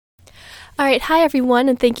All right. Hi, everyone,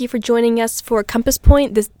 and thank you for joining us for Compass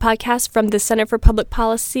Point, this podcast from the Center for Public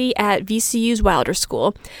Policy at VCU's Wilder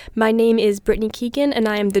School. My name is Brittany Keegan, and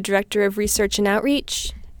I am the Director of Research and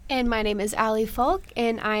Outreach. And my name is Allie Folk,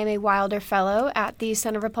 and I am a Wilder Fellow at the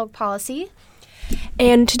Center for Public Policy.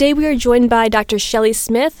 And today we are joined by Dr. Shelley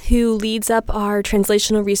Smith, who leads up our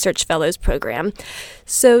Translational Research Fellows program.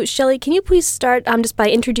 So, Shelley, can you please start just by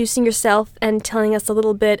introducing yourself and telling us a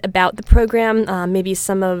little bit about the program, maybe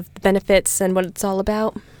some of the benefits and what it's all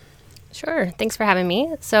about? Sure. Thanks for having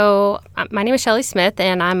me. So, my name is Shelley Smith,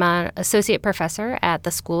 and I'm an associate professor at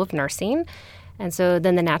the School of Nursing. And so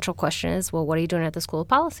then the natural question is, well, what are you doing at the School of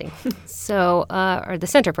Policy? Or the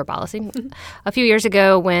Center for Policy. A few years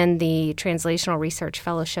ago when the Translational Research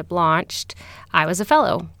Fellowship launched, I was a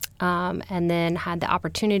fellow and then had the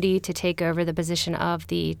opportunity to take over the position of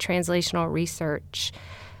the Translational Research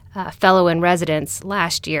Fellow in Residence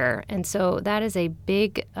last year. And so that is a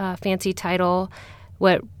big, fancy title.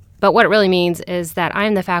 But what it really means is that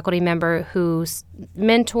I'm the faculty member who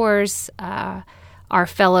mentors our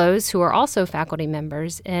fellows who are also faculty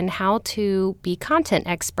members in how to be content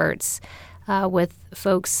experts with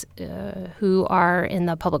folks who are in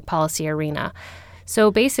the public policy arena. So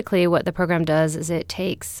basically what the program does is it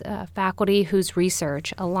takes faculty whose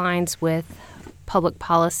research aligns with public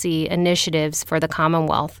policy initiatives for the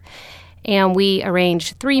Commonwealth. And we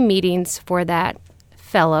arrange 3 meetings for that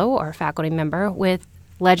fellow or faculty member with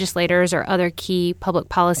legislators or other key public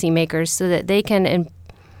policy makers so that they can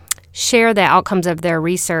share the outcomes of their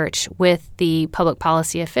research with the public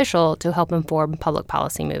policy official to help inform public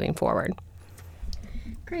policy moving forward.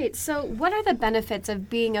 Great. So what are the benefits of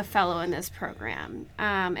being a fellow in this program?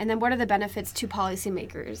 And then what are the benefits to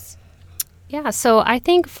policymakers? Yeah, so I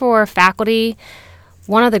think for faculty,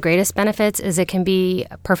 one of the greatest benefits is it can be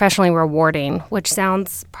professionally rewarding, which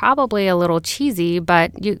sounds probably a little cheesy,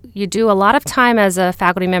 but you do a lot of time as a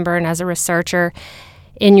faculty member and as a researcher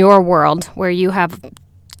in your world where you have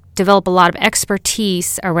develop a lot of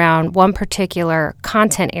expertise around one particular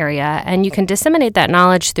content area, and you can disseminate that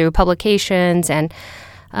knowledge through publications and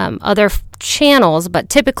other channels, but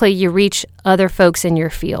typically you reach other folks in your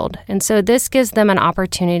field. And so this gives them an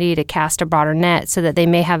opportunity to cast a broader net so that they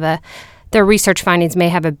may have their research findings may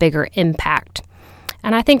have a bigger impact.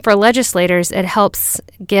 And I think for legislators, it helps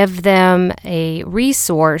give them a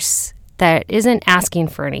resource that isn't asking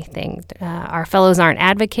for anything. Our fellows aren't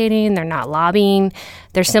advocating, they're not lobbying,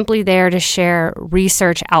 they're simply there to share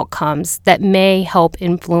research outcomes that may help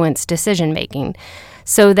influence decision making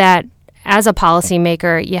so that as a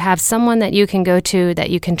policymaker, you have someone that you can go to,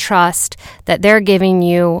 that you can trust, that they're giving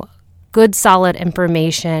you good, solid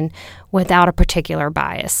information without a particular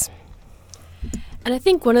bias. And I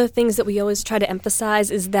think one of the things that we always try to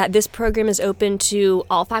emphasize is that this program is open to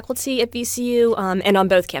all faculty at VCU and on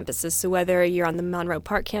both campuses. So whether you're on the Monroe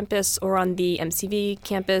Park campus or on the MCV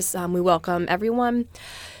campus, we welcome everyone.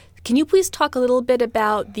 Can you please talk a little bit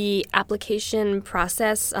about the application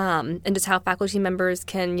process and just how faculty members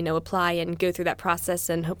can, apply and go through that process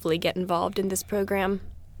and hopefully get involved in this program?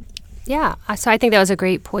 Yeah, so I think that was a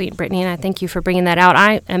great point, Brittany, and I thank you for bringing that out.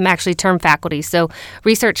 I am actually term faculty, so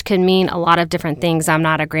research can mean a lot of different things. I'm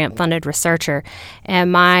not a grant-funded researcher,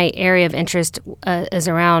 and my area of interest is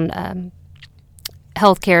around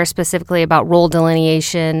healthcare, specifically about role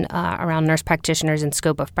delineation around nurse practitioners and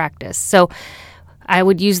scope of practice. So I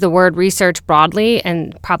would use the word research broadly,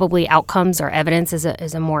 and probably outcomes or evidence is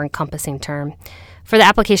a more encompassing term. For the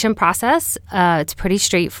application process, it's pretty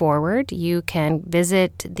straightforward. You can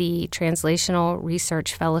visit the Translational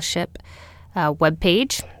Research Fellowship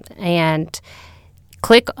webpage and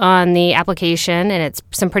click on the application, and it's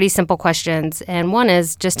some pretty simple questions. And one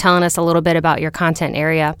is just telling us a little bit about your content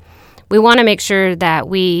area. We want to make sure that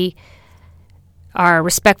we are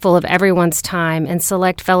respectful of everyone's time and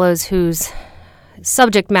select fellows whose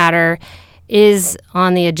subject matter is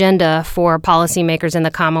on the agenda for policymakers in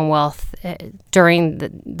the Commonwealth during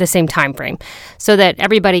the same time frame so that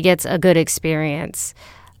everybody gets a good experience.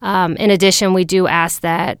 In addition, we do ask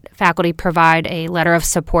that faculty provide a letter of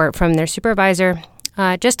support from their supervisor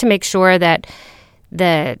just to make sure that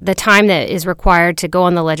the time that is required to go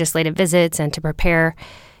on the legislative visits and to prepare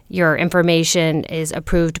your information is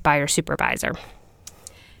approved by your supervisor.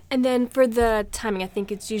 And then for the timing, I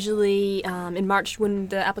think it's usually in March when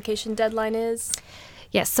the application deadline is?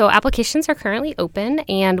 Yes, so applications are currently open,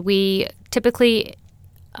 and we typically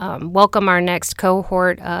welcome our next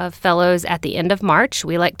cohort of fellows at the end of March.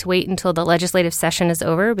 We like to wait until the legislative session is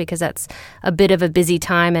over because that's a bit of a busy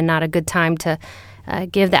time and not a good time to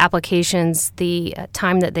give the applications the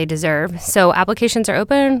time that they deserve. So applications are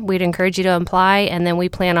open. We'd encourage you to apply, and then we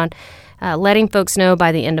plan on letting folks know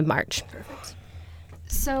by the end of March. Perfect.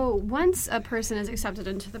 So once a person is accepted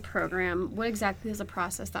into the program, what exactly is the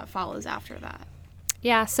process that follows after that?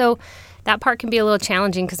 Yeah, so that part can be a little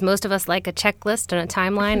challenging because most of us like a checklist and a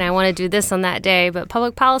timeline. I want to do this on that day, but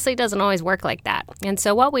public policy doesn't always work like that. And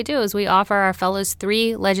so what we do is we offer our fellows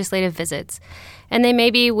 3 legislative visits, and they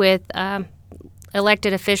may be with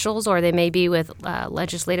elected officials, or they may be with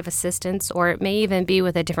legislative assistants, or it may even be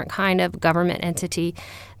with a different kind of government entity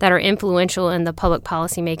that are influential in the public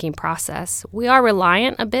policy making process. We are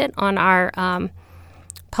reliant a bit on our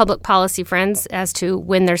public policy friends as to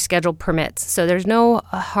when their schedule permits. So there's no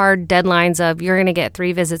hard deadlines of you're going to get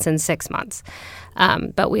 3 visits in 6 months.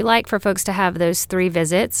 But we like for folks to have those 3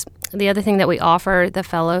 visits. The other thing that we offer the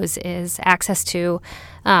fellows is access to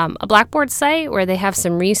a Blackboard site where they have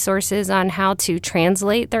some resources on how to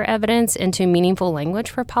translate their evidence into meaningful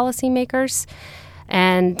language for policymakers,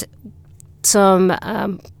 and some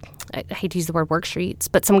I hate to use the word worksheets,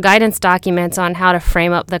 but some guidance documents on how to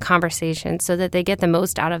frame up the conversation so that they get the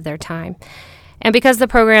most out of their time. And because the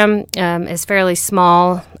program is fairly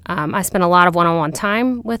small, I spend a lot of one-on-one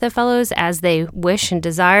time with the fellows as they wish and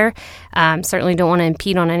desire. Certainly don't want to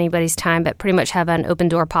impede on anybody's time, but pretty much have an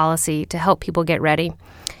open-door policy to help people get ready.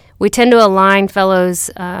 We tend to align fellows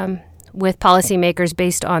with policymakers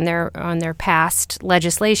based on their past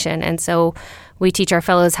legislation, and so we teach our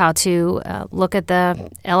fellows how to look at the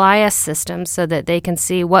LIS system so that they can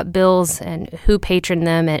see what bills and who patron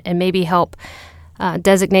them, and maybe help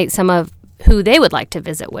designate some of who they would like to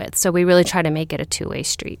visit with. So we really try to make it a two-way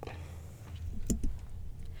street.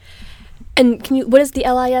 And what is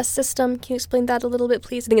the LIS system? Can you explain that a little bit,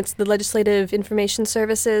 please? I think it's the Legislative Information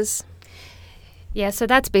Services. Yeah, so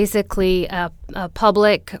that's basically a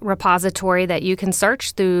public repository that you can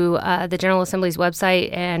search through the General Assembly's website,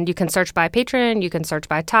 and you can search by patron, you can search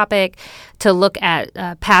by topic to look at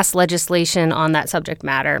past legislation on that subject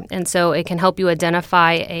matter. And so it can help you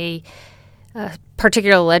identify a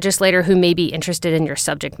particular legislator who may be interested in your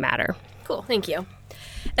subject matter. Cool, thank you.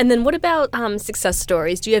 And then what about success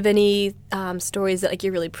stories? Do you have any stories that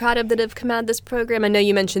you're really proud of that have come out of this program? I know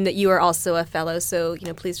you mentioned that you are also a fellow, so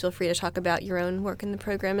please feel free to talk about your own work in the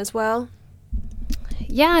program as well.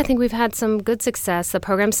 Yeah, I think we've had some good success. The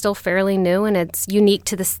program's still fairly new, and it's unique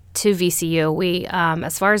to VCU. We,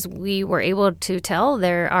 as far as we were able to tell,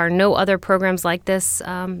 there are no other programs like this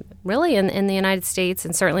really in the United States,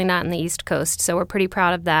 and certainly not in the East Coast. So we're pretty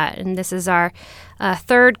proud of that. And this is our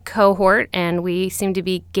 3rd cohort, and we seem to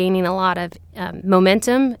be gaining a lot of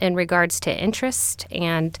momentum in regards to interest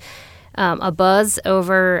and a buzz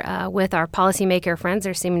over with our policymaker friends.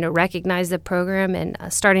 They're seeming to recognize the program and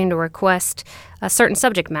starting to request a certain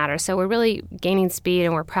subject matter. So we're really gaining speed,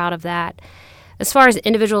 and we're proud of that. As far as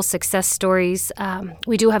individual success stories,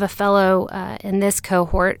 we do have a fellow in this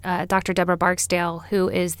cohort, Dr. Deborah Barksdale, who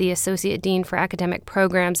is the Associate Dean for Academic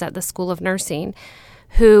Programs at the School of Nursing,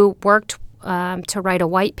 who worked to write a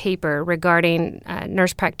white paper regarding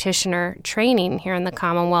nurse practitioner training here in the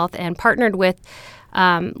Commonwealth, and partnered with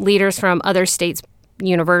leaders from other states'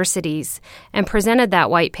 universities and presented that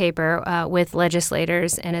white paper with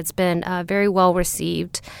legislators, and it's been very well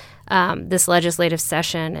received this legislative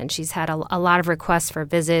session, and she's had a lot of requests for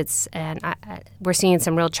visits, and we're seeing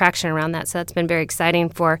some real traction around that, so that's been very exciting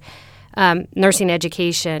for nursing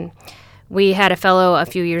education. We had a fellow a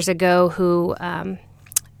few years ago who,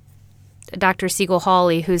 Dr.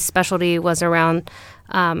 Siegel-Hawley, whose specialty was around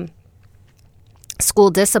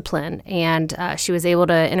school discipline, and she was able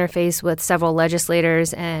to interface with several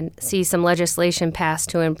legislators and see some legislation passed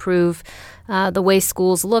to improve the way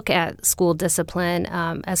schools look at school discipline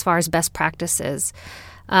as far as best practices.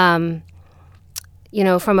 From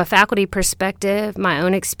a faculty perspective, my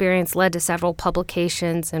own experience led to several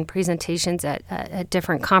publications and presentations at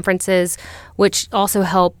different conferences, which also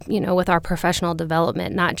help, with our professional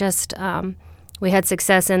development. Not just we had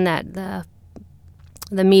success in that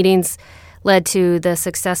the meetings led to the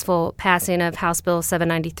successful passing of House Bill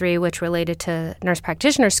 793, which related to nurse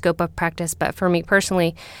practitioners' scope of practice. But for me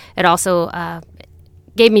personally, it also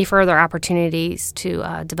gave me further opportunities to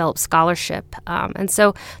develop scholarship. And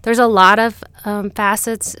so there's a lot of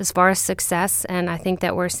facets as far as success, and I think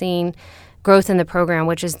that we're seeing growth in the program,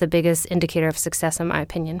 which is the biggest indicator of success, in my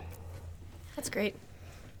opinion. That's great.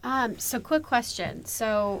 So quick question.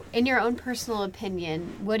 So in your own personal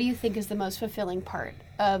opinion, what do you think is the most fulfilling part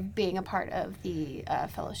of being a part of the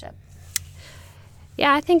fellowship?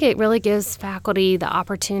 Yeah, I think it really gives faculty the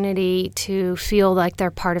opportunity to feel like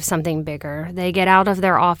they're part of something bigger. They get out of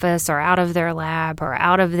their office or out of their lab or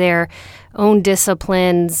out of their own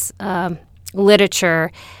discipline's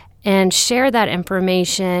literature and share that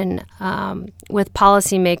information with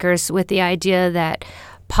policymakers with the idea that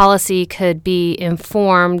policy could be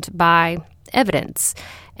informed by evidence.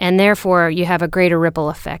 And therefore, you have a greater ripple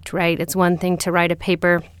effect, right? It's one thing to write a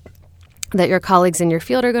paper that your colleagues in your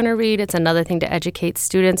field are going to read. It's another thing to educate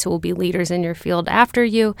students who will be leaders in your field after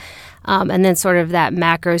you. And then sort of that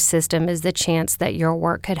macro system is the chance that your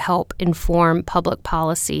work could help inform public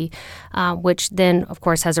policy, which then, of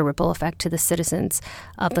course, has a ripple effect to the citizens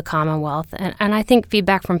of the Commonwealth. And I think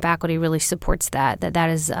feedback from faculty really supports that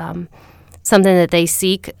is something that they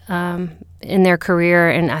seek in their career,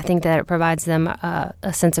 and I think that it provides them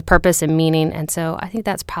a sense of purpose and meaning, and so I think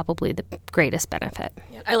that's probably the greatest benefit.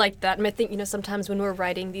 Yeah, I like that, and I think sometimes when we're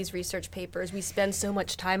writing these research papers, we spend so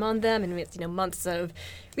much time on them, and it's months of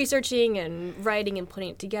researching and writing and putting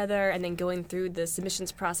it together, and then going through the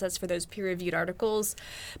submissions process for those peer-reviewed articles.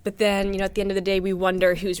 But then at the end of the day, we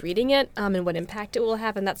wonder who's reading it and what impact it will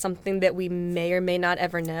have, and that's something that we may or may not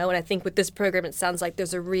ever know. And I think with this program, it sounds like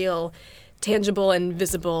there's a real tangible and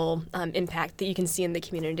visible impact that you can see in the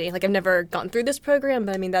community. Like, I've never gone through this program,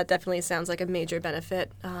 but that definitely sounds like a major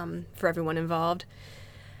benefit for everyone involved.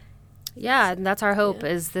 Yeah, and that's our hope,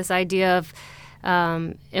 is this idea of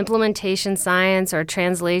implementation science or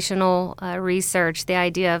translational research, the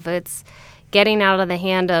idea of it's getting out of the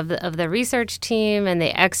hand of the research team and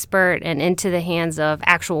the expert and into the hands of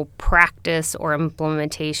actual practice or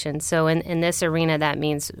implementation. So in this arena, that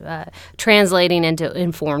means translating into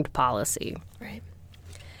informed policy. Right.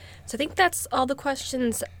 So I think that's all the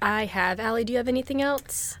questions I have. Allie, do you have anything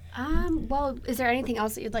else? Well, is there anything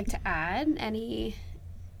else that you'd like to add? Anything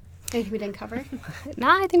we didn't cover? No,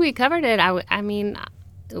 I think we covered it.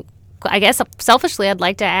 I guess selfishly, I'd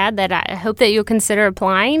like to add that I hope that you'll consider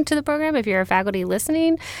applying to the program if you're a faculty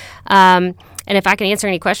listening. And if I can answer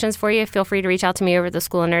any questions for you, feel free to reach out to me over at the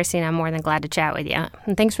School of Nursing. I'm more than glad to chat with you.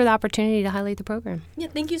 And thanks for the opportunity to highlight the program. Yeah,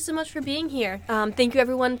 thank you so much for being here. Thank you,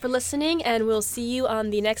 everyone, for listening, and we'll see you on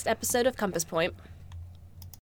the next episode of Compass Point.